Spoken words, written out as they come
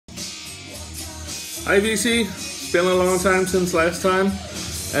Hi VC, it's been a long time since last time,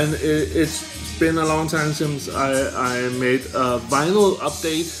 and it's been a long time since I made a vinyl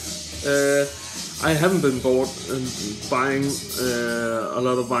update. I haven't been buying a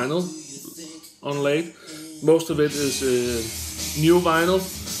lot of vinyl on late. Most of it is new vinyl,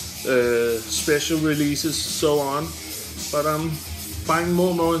 special releases, so on. But I'm buying more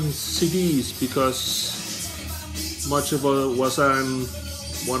and more CDs because much of what I'm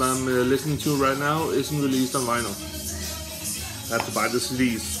listening to right now isn't released on vinyl. I have to buy the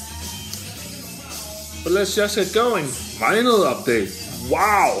CDs. But let's just get going. Vinyl update.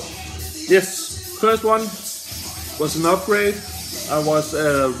 Wow! Yes, first one was an upgrade. I was at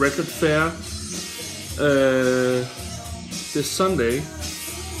a record fair this Sunday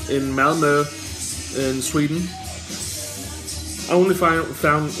in Malmö in Sweden. I only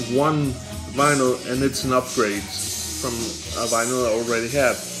found one vinyl, and it's an upgrade from a vinyl I already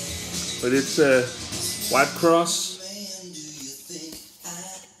had, but it's a White Cross.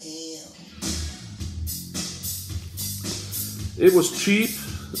 It was cheap.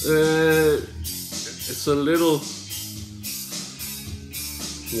 It's a little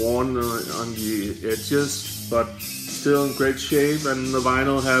worn on the edges, but still in great shape, and the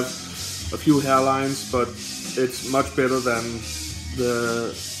vinyl have a few hairlines, but it's much better than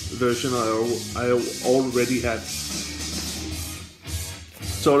the version I already had.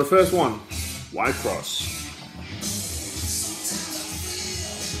 So the first one, White Cross.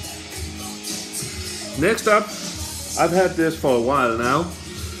 Next up, I've had this for a while now.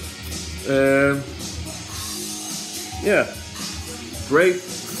 Yeah, great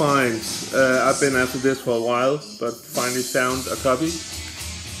finds. I've been after this for a while, but finally found a copy.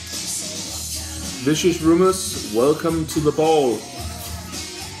 Vicious Rumors, Welcome to the Ball.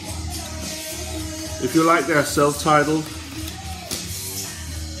 If you like their self-titled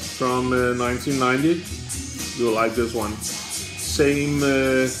from 1990, you'll like this one. Same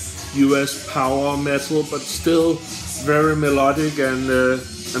US power metal, but still very melodic and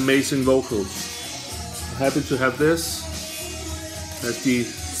amazing vocals. Happy to have this. That's the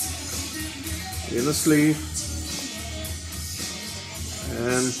inner sleeve,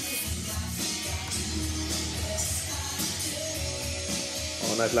 and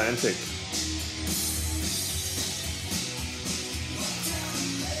on Atlantic.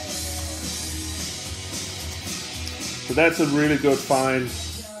 So that's a really good find.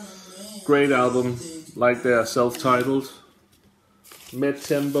 Great album, like their self-titled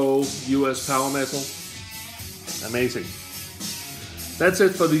mid-tempo US power metal. Amazing. That's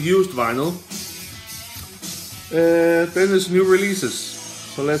it for the used vinyl. Then there's new releases.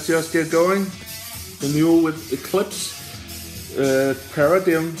 So let's just get going. The new with Eclipse,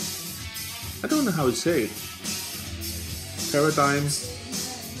 Paradigm. I don't know how to say it. Paradigm.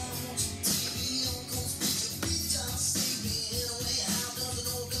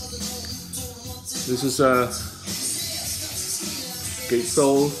 This is a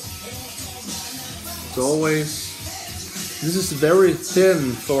gatefold, as always. This is very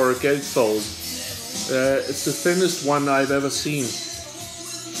thin for a gatefold. It's the thinnest one I've ever seen.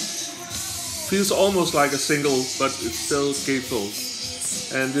 Feels almost like a single, but it's still gatefold.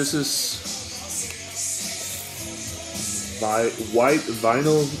 And this is my white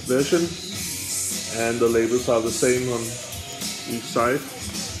vinyl version, and the labels are the same on each side.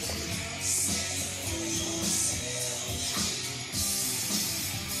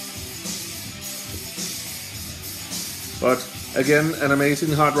 But again, an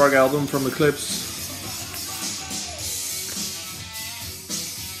amazing hard rock album from Eclipse.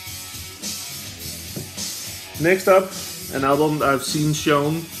 Next up, an album I've seen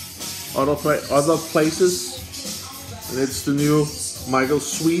shown other places, and it's the new Michael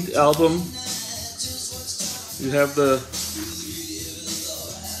Sweet album. You have the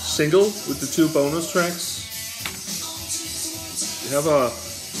single with the 2 bonus tracks. You have a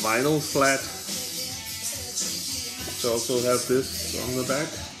vinyl flat. You also have this on the back.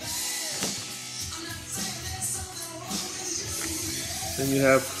 Then you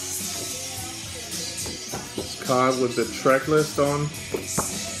have this card with the track list on.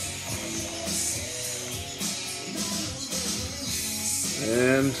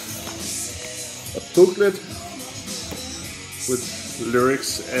 And a booklet with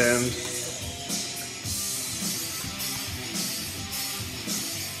lyrics and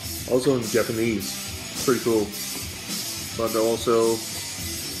also in Japanese. Pretty cool. But also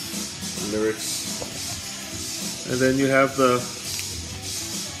lyrics. And then you have the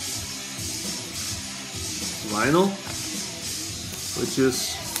vinyl, which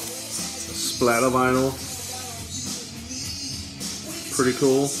is a splatter vinyl. Pretty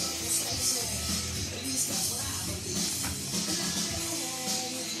cool.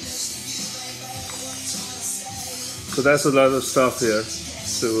 So that's a lot of stuff here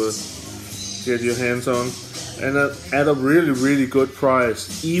to get your hands on, and at a really, really good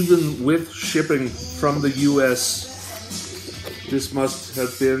price, even with shipping from the US. This must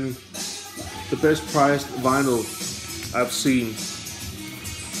have been the best priced vinyl I've seen.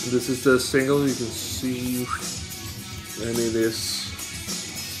 And this is the single, you can see, and it is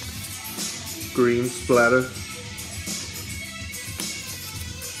green splatter.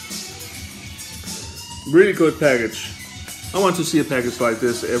 Really good package. I want to see a package like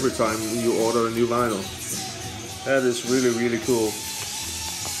this every time you order a new vinyl. That is really, really cool.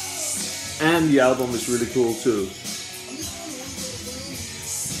 And the album is really cool too.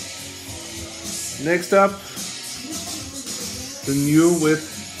 Next up, the new with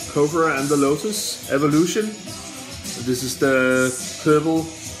Cobra and the Lotus Evolution. This is the purple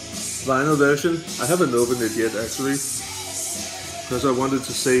vinyl version. I haven't opened it yet actually, because I wanted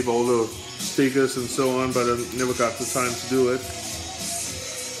to save all the stickers and so on, but I never got the time to do it.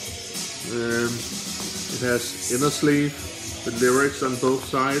 It has inner sleeve with lyrics on both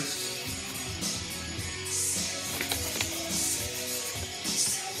sides.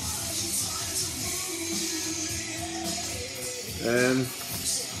 And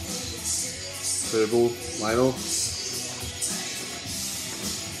purple vinyl.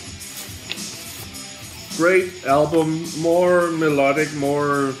 Great album, more melodic,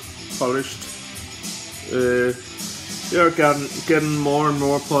 more polished. They're getting more and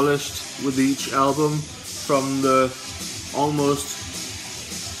more polished with each album, from the almost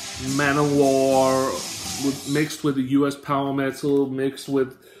Manowar mixed with the US power metal, mixed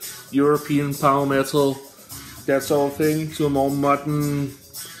with European power metal, that sort of thing, to a more modern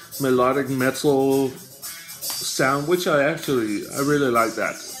melodic metal sound, which I really like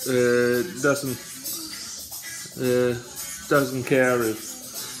that. Doesn't care if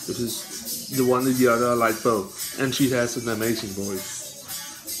it's the one or the other, I like both. And she has an amazing voice.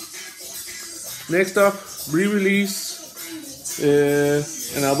 Next up, re-release,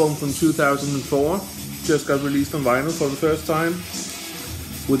 an album from 2004, just got released on vinyl for the first time.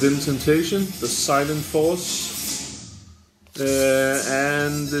 Within Temptation, The Silent Force.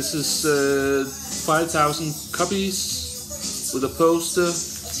 And this is 5,000 copies with a poster,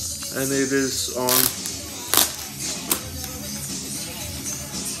 and it is on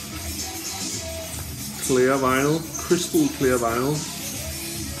clear vinyl, crystal clear vinyl.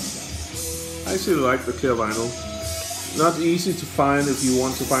 I actually like the clear vinyl. Not easy to find if you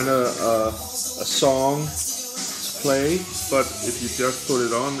want to find a song to play, but if you just put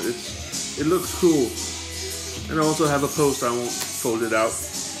it on, it looks cool. And I also have a poster. I won't fold it out.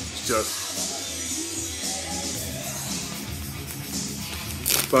 It's just.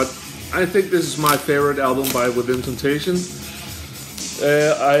 But I think this is my favorite album by Within Temptation.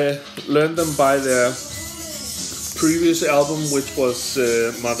 I learned them by their previous album, which was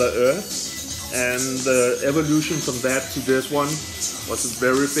Mother Earth, and the evolution from that to this one was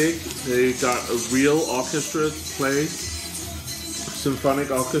very big. They got a real orchestra to play,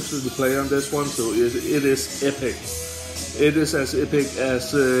 symphonic orchestra to play on this one, so it is epic. It is as epic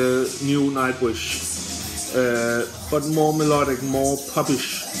as New Nightwish, but more melodic, more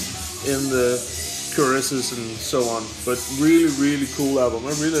popish in the choruses and so on. But really, really cool album.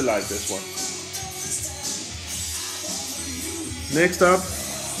 I really like this one. Next up,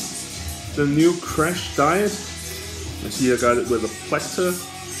 the new Crash Diet. You see I got it with a Plector.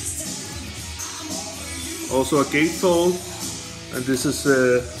 Also a Gatefold. And this is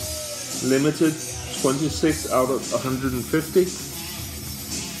limited, 26 out of 150.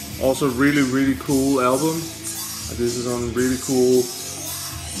 Also really, really cool album. And this is on really cool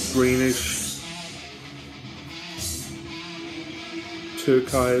greenish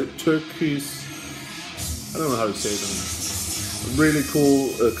turquoise. I don't know how to say them. Really cool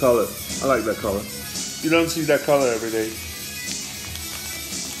color. I like that color. You don't see that color every day.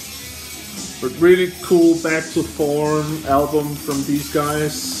 But really cool back to form album from these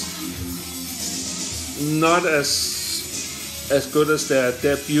guys. Not as good as their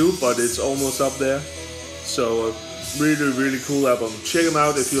debut, but it's almost up there. So really, really cool album. Check them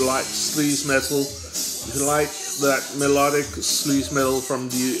out if you like sleaze metal. If you like that melodic sleaze metal from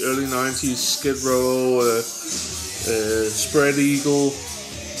the early 90s, Skid Row, Spread Eagle,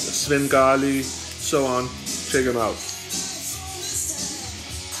 Svengali, so on. Check them out.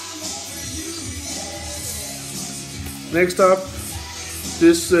 Next up,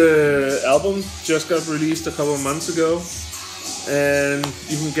 this album just got released a couple of months ago, and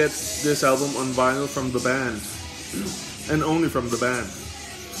you can get this album on vinyl from the band, and only from the band.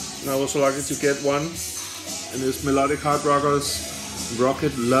 And I was lucky to get one, and it's Melodic Hard Rockers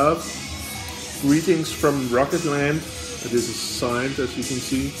Rocket Love. Greetings from Rocket Land. This is signed, as you can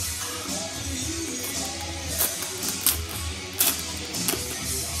see.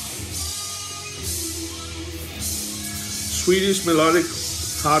 Swedish melodic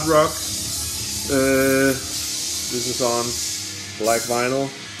hard rock. This is on black vinyl.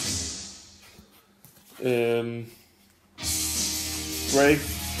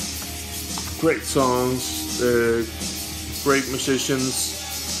 Great songs, great musicians.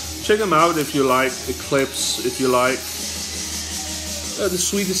 Check them out if you like Eclipse, if you like the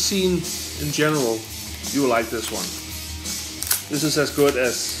Swedish scene in general. You will like this one. This is as good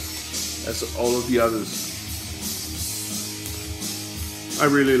as all of the others. I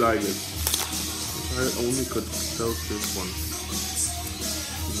really like it. I only could tell this one.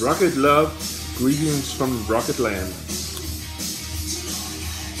 Rocket Love, greetings from Rocket Land.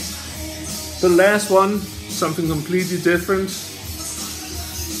 The last one, something completely different.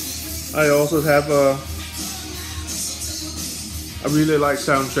 I also have I really like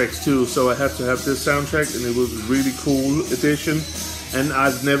soundtracks too, so I had to have this soundtrack, and it was a really cool edition. And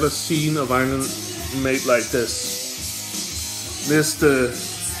I've never seen a vinyl made like this. This the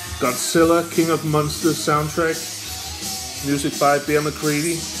Godzilla King of Monsters soundtrack, music by Bear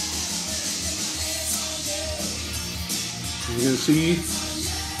McCready. You can see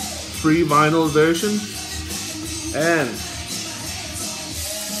 3 vinyl version, and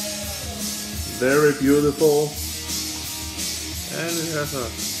very beautiful, and it has a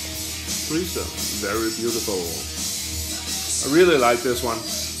threesome. Very beautiful. I really like this one.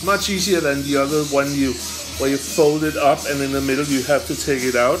 Much easier than the other one where you fold it up and in the middle you have to take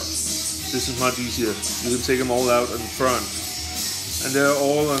it out. This is much easier. You can take them all out in front, and they're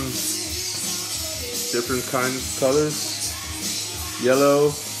all on different kinds of colors.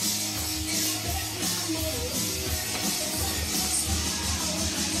 Yellow.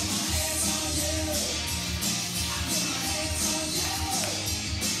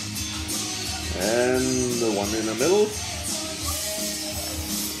 And the one in the middle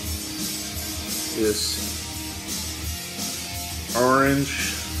is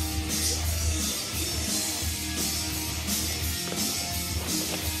orange.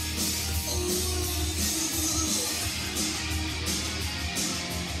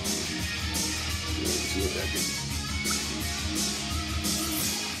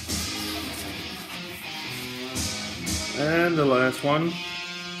 And the last one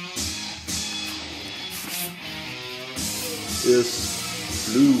is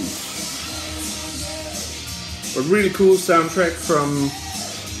blue. A really cool soundtrack from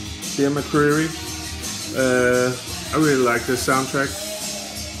Bear McCreary. I really like this soundtrack.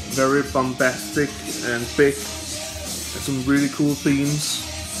 Very bombastic and big, and some really cool themes.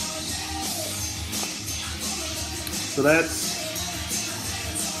 So that's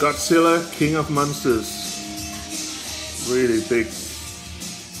Godzilla King of Monsters. Really big.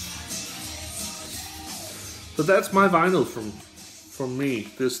 So that's my vinyl from me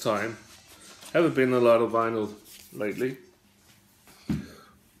this time. Haven't been a lot of vinyl lately.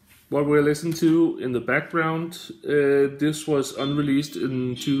 What we're listening to in the background, this was unreleased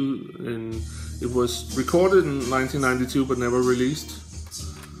it was recorded in 1992 but never released.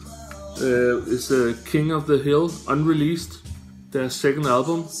 It's King of the Hill, unreleased, their second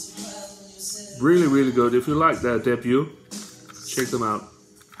album. Really, really good. If you like their debut, check them out.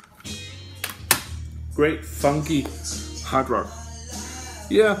 Great, funky hard rock.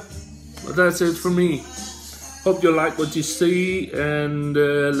 Yeah, but that's it for me. Hope you like what you see, and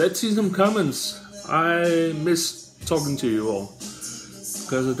let's see some comments. I miss talking to you all,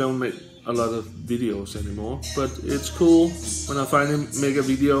 because I don't make a lot of videos anymore. But it's cool when I finally make a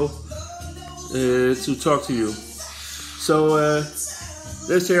video to talk to you. So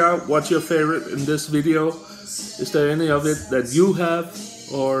let's check out what's your favorite in this video. Is there any of it that you have,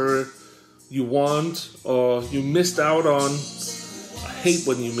 or you want, or you missed out on? I hate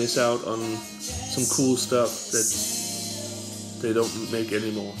when you miss out on some cool stuff that they don't make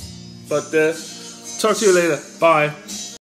anymore. But talk to you later. Bye.